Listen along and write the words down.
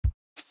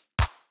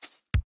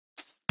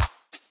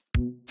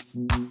So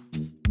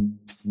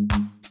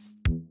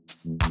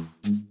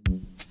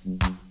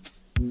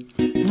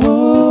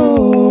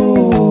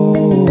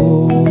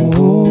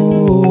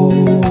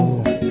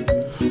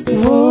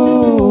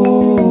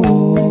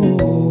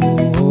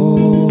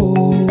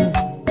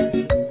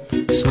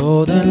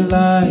the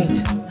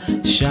light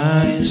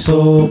shines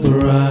so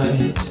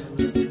bright,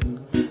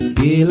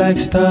 be like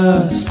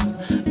stars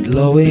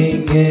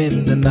glowing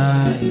in the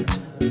night.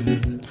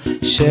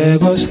 Share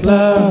God's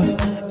love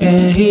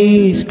and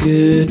His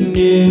good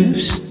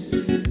news.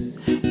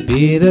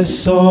 Be the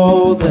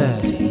soul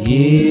that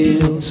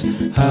heals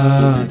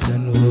hearts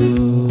and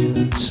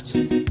wounds.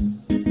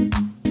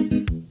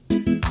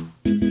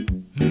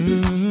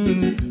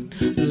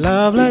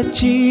 Love like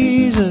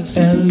Jesus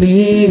and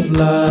live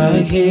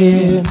like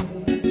Him.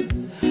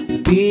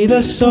 Be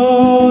the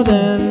salt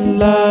and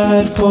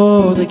light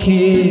for the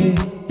King.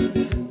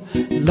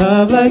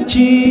 Love like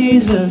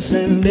Jesus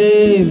and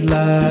live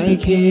like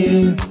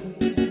Him.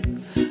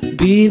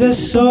 Be the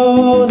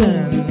salt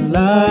and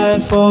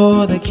light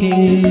for the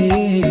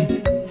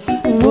King.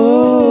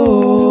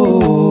 Whoa,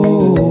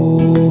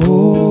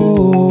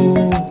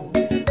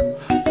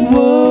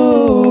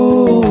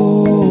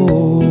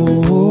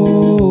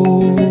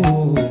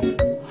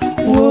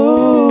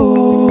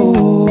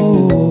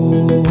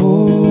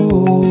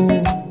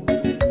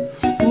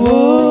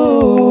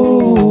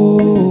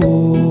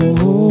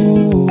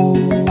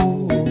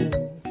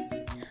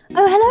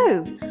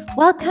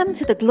 Welcome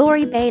to the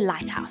Glory Bay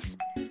Lighthouse.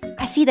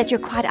 I see that you're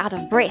quite out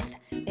of breath.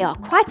 There are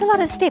quite a lot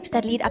of steps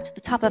that lead up to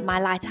the top of my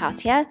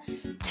lighthouse here,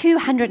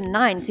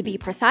 209 to be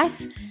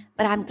precise,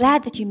 but I'm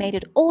glad that you made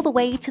it all the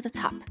way to the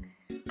top.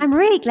 I'm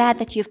really glad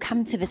that you've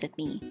come to visit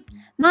me.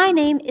 My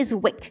name is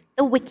Wick,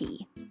 the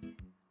Wiki.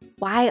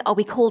 Why are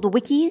we called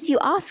Wikis, you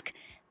ask?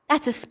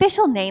 That's a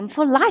special name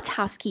for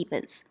lighthouse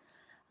keepers.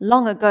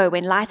 Long ago,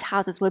 when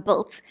lighthouses were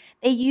built,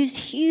 they used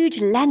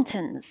huge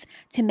lanterns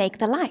to make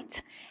the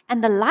light,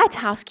 and the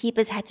lighthouse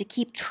keepers had to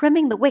keep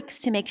trimming the wicks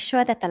to make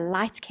sure that the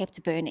light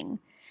kept burning.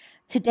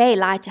 Today,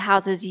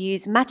 lighthouses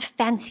use much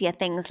fancier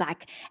things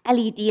like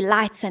LED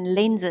lights and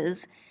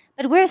lenses,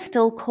 but we're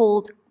still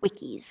called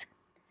Wikis.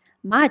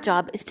 My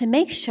job is to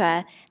make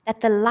sure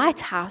that the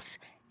lighthouse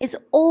is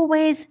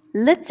always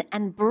lit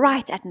and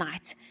bright at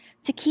night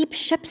to keep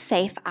ships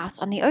safe out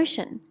on the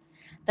ocean.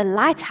 The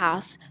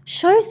lighthouse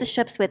shows the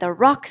ships where the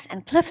rocks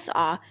and cliffs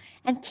are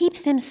and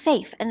keeps them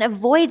safe and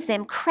avoids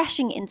them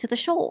crashing into the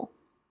shore.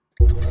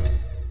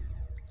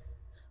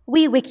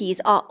 We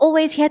Wikis are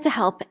always here to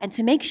help and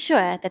to make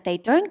sure that they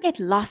don't get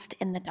lost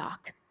in the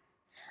dark.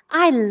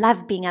 I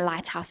love being a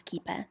lighthouse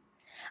keeper.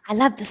 I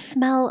love the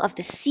smell of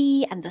the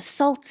sea and the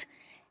salt,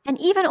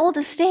 and even all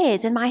the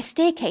stairs in my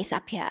staircase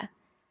up here.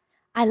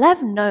 I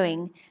love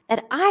knowing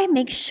that I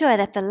make sure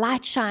that the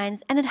light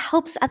shines and it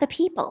helps other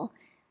people.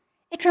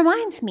 It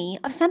reminds me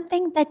of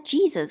something that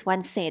Jesus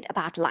once said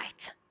about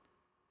light.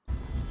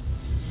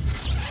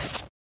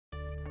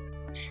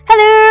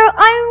 Hello,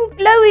 I'm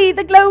Chloe,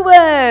 the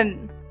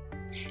glowworm.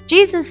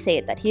 Jesus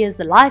said that He is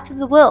the light of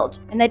the world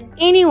and that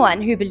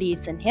anyone who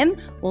believes in Him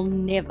will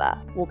never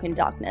walk in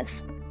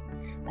darkness,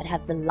 but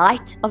have the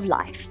light of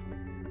life.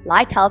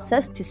 Light helps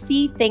us to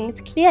see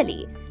things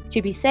clearly,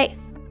 to be safe,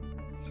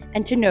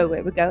 and to know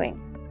where we're going.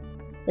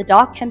 The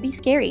dark can be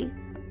scary,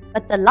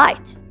 but the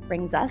light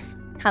brings us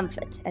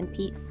comfort and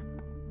peace.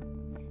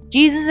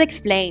 Jesus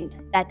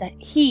explained that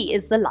He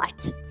is the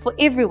light for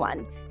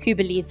everyone who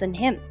believes in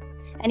Him,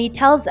 and He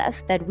tells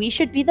us that we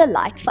should be the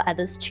light for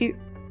others too.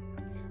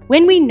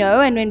 When we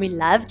know and when we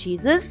love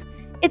Jesus,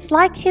 it's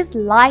like His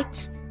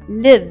light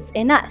lives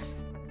in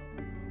us.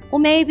 Or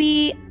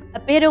maybe a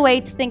better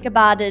way to think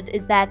about it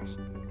is that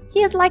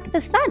He is like the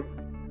sun,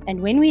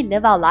 and when we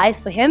live our lives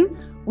for Him,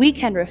 we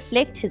can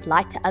reflect His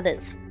light to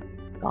others.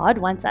 God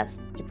wants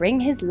us to bring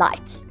His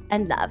light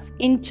and love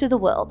into the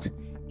world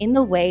in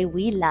the way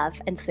we love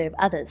and serve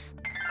others.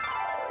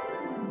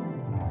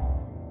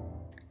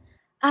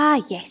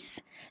 Ah,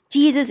 yes,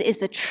 Jesus is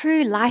the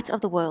true light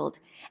of the world,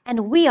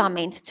 and we are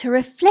meant to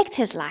reflect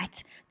His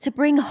light, to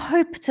bring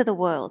hope to the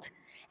world,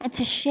 and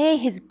to share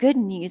His good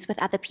news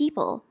with other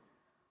people.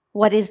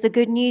 What is the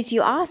good news,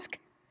 you ask?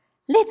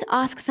 Let's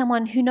ask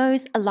someone who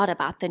knows a lot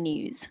about the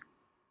news.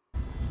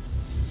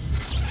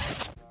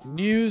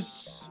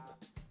 News,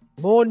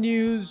 more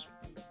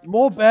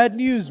bad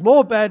news,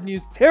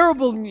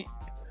 terrible news.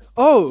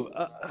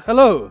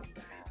 Hello.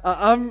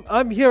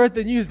 I'm here at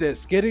the news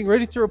desk, getting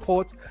ready to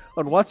report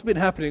on what's been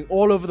happening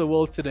all over the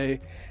world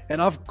today.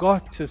 And I've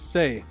got to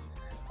say,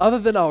 other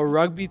than our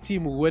rugby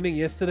team winning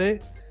yesterday,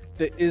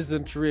 there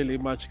isn't really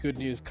much good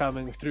news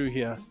coming through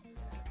here.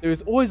 There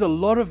is always a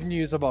lot of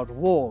news about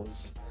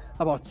wars,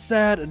 about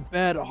sad and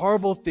bad,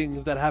 horrible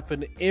things that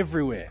happen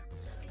everywhere.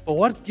 But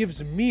what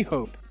gives me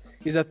hope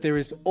is that there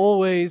is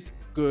always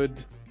good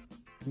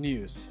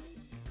news.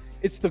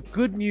 It's the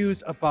good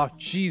news about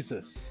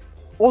Jesus,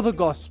 or the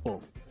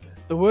gospel.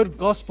 The word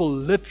gospel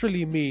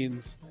literally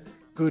means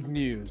good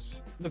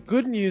news. The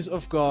good news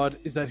of God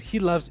is that He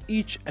loves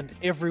each and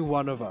every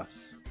one of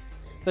us.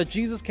 That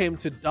Jesus came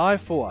to die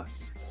for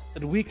us,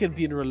 that we can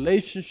be in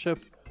relationship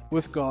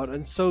with God,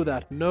 and so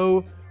that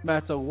no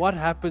matter what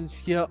happens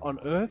here on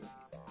earth,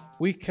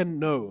 we can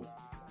know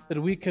that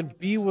we can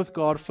be with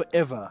God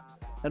forever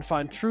and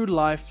find true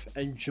life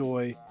and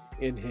joy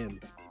in Him.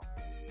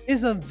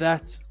 Isn't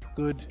that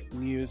good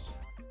news?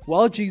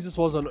 While Jesus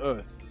was on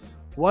earth,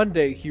 one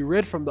day He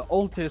read from the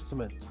Old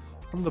Testament,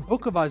 from the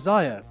book of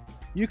Isaiah.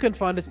 You can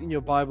find it in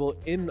your Bible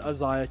in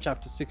Isaiah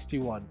chapter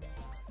 61.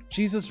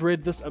 Jesus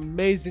read this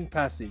amazing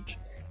passage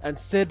and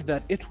said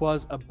that it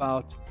was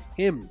about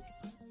Him.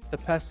 The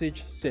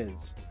passage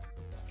says,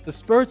 "The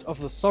Spirit of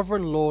the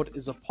Sovereign Lord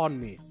is upon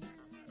me,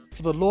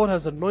 for the Lord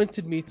has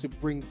anointed me to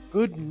bring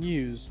good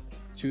news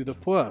to the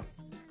poor.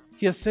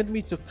 He has sent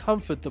me to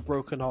comfort the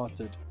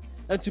brokenhearted,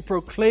 and to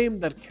proclaim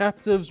that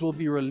captives will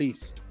be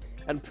released,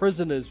 and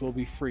prisoners will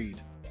be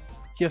freed.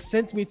 He has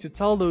sent me to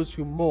tell those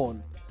who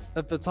mourn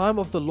that the time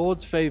of the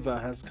Lord's favor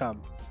has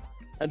come,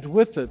 and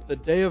with it the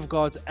day of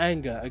God's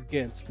anger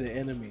against their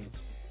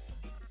enemies.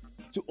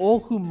 To all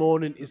who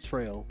mourn in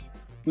Israel,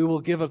 we will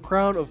give a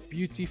crown of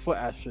beauty for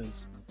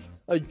ashes,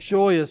 a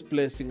joyous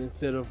blessing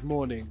instead of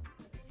mourning,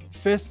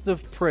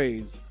 festive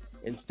praise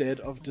instead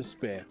of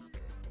despair."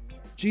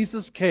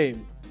 Jesus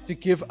came to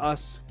give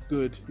us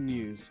good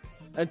news,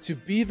 and to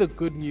be the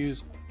good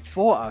news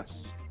for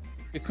us.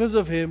 Because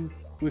of Him,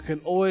 we can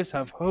always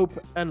have hope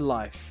and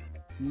life,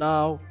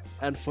 now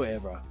and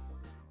forever.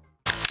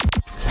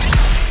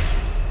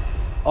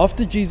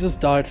 After Jesus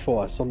died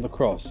for us on the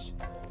cross,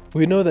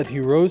 we know that He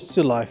rose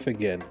to life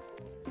again.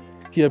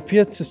 He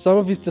appeared to some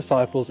of His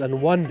disciples,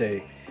 and one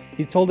day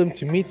He told them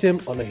to meet Him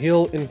on a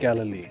hill in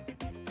Galilee.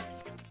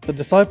 The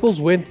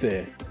disciples went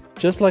there,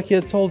 just like He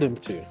had told them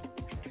to.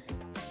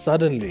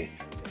 Suddenly,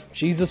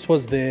 Jesus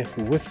was there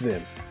with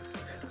them.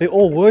 They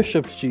all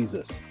worshipped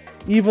Jesus,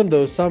 even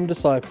though some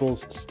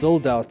disciples still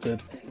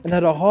doubted and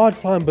had a hard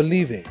time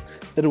believing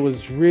that it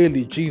was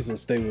really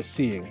Jesus they were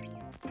seeing.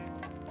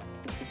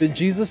 Then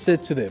Jesus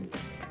said to them,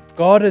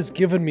 "God has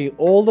given me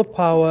all the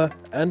power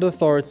and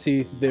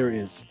authority there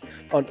is,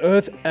 on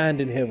earth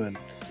and in heaven.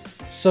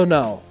 So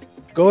now,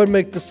 go and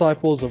make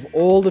disciples of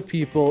all the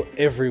people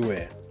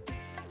everywhere.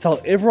 Tell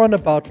everyone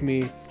about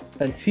me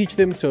and teach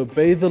them to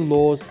obey the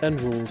laws and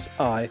rules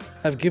I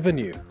have given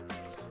you.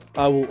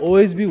 I will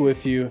always be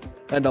with you,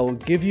 and I will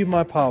give you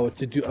my power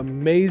to do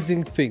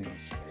amazing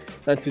things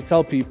and to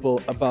tell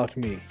people about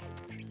me."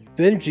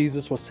 Then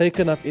Jesus was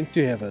taken up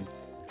into heaven.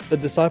 The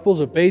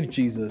disciples obeyed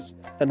Jesus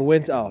and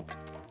went out,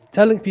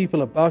 telling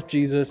people about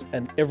Jesus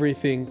and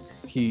everything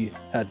He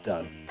had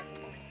done.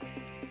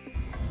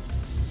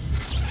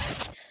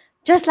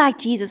 Just like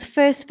Jesus'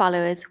 first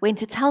followers went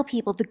to tell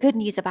people the good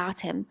news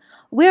about Him,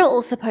 we're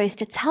all supposed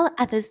to tell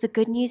others the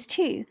good news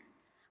too.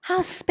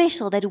 How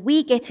special that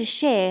we get to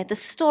share the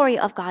story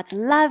of God's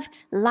love,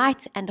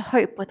 light, and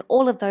hope with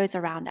all of those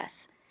around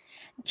us.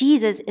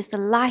 Jesus is the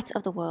light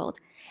of the world,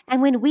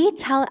 and when we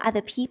tell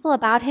other people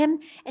about Him,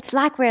 it's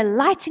like we're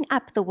lighting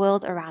up the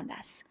world around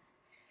us.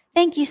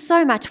 Thank you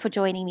so much for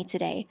joining me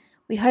today.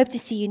 We hope to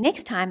see you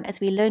next time as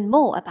we learn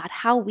more about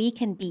how we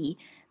can be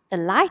the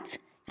light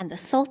and the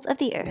salt of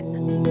the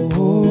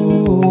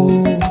earth.